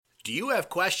Do you have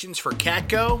questions for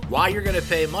Catco? Why you're going to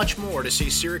pay much more to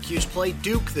see Syracuse play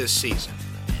Duke this season?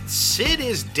 And Sid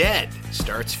is Dead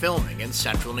starts filming in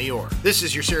Central New York. This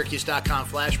is your Syracuse.com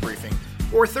flash briefing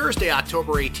for Thursday,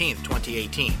 October 18th,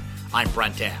 2018. I'm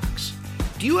Brent Axe.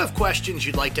 Do you have questions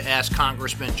you'd like to ask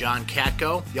Congressman John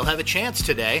Katko? You'll have a chance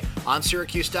today on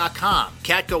Syracuse.com.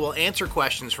 Katko will answer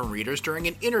questions from readers during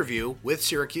an interview with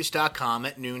Syracuse.com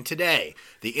at noon today.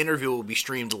 The interview will be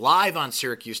streamed live on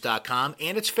Syracuse.com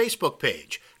and its Facebook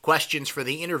page. Questions for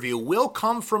the interview will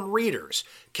come from readers.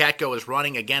 Katko is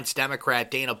running against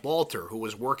Democrat Dana Balter, who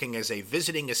was working as a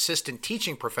visiting assistant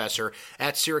teaching professor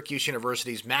at Syracuse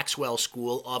University's Maxwell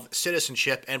School of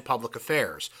Citizenship and Public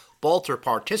Affairs. Balter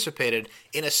participated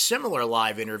in a similar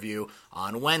live interview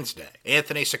on Wednesday.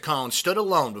 Anthony Saccone stood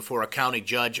alone before a county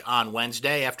judge on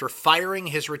Wednesday after firing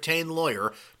his retained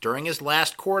lawyer during his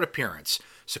last court appearance.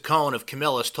 Saccone of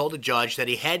Camillus told the judge that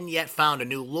he hadn't yet found a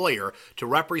new lawyer to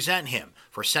represent him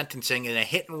for sentencing in a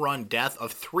hit-and-run death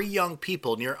of 3 young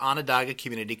people near Onondaga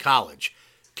Community College.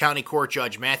 County Court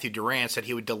Judge Matthew Durant said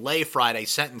he would delay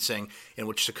Friday's sentencing, in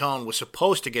which Saccone was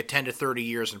supposed to get 10 to 30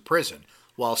 years in prison,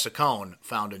 while Saccone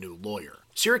found a new lawyer.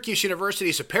 Syracuse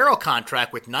University's apparel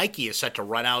contract with Nike is set to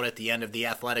run out at the end of the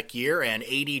athletic year, and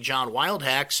AD John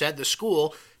Wildhack said the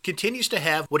school continues to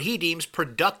have what he deems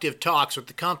productive talks with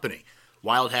the company.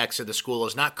 Wildhack said the school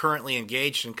is not currently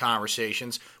engaged in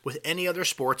conversations with any other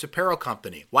sports apparel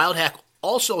company. Wildhack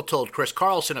also told Chris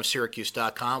Carlson of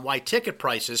Syracuse.com why ticket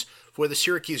prices for the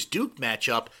Syracuse-Duke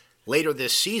matchup later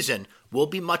this season will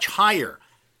be much higher.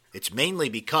 It's mainly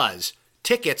because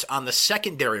tickets on the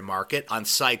secondary market on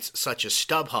sites such as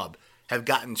StubHub have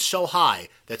gotten so high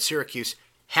that Syracuse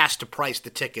has to price the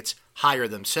tickets higher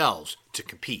themselves to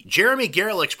compete. Jeremy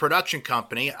Gerlich's production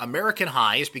company, American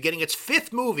High, is beginning its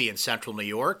 5th movie in Central New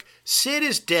York. Sid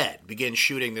is Dead begins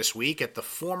shooting this week at the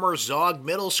former Zog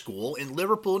Middle School in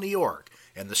Liverpool, New York,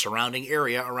 and the surrounding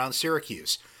area around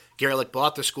Syracuse. Gerlich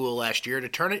bought the school last year to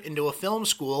turn it into a film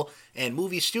school and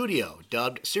movie studio,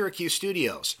 dubbed Syracuse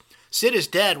Studios. Sid is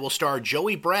Dead will star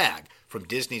Joey Bragg from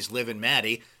Disney's Liv and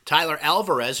Maddie, Tyler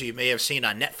Alvarez, who you may have seen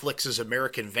on Netflix's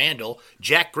American Vandal,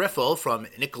 Jack Griffo from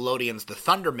Nickelodeon's The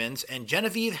Thundermans, and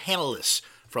Genevieve Hanilis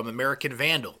from American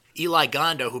Vandal. Eli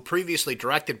Gondo, who previously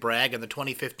directed Bragg in the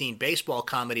 2015 baseball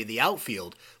comedy The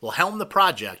Outfield, will helm the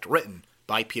project, written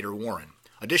by Peter Warren.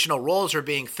 Additional roles are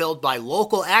being filled by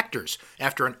local actors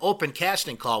after an open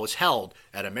casting call was held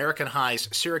at American High's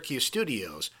Syracuse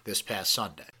Studios this past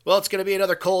Sunday. Well, it's going to be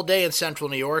another cold day in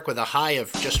Central New York with a high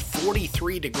of just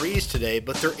 43 degrees today,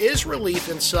 but there is relief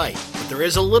in sight. But there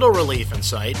is a little relief in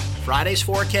sight. Friday's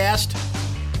forecast,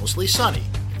 mostly sunny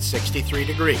at 63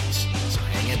 degrees. So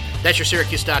hang in. That's your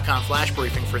Syracuse.com flash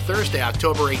briefing for Thursday,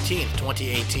 October 18th,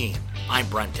 2018. I'm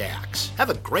Brent Axe. Have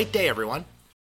a great day, everyone.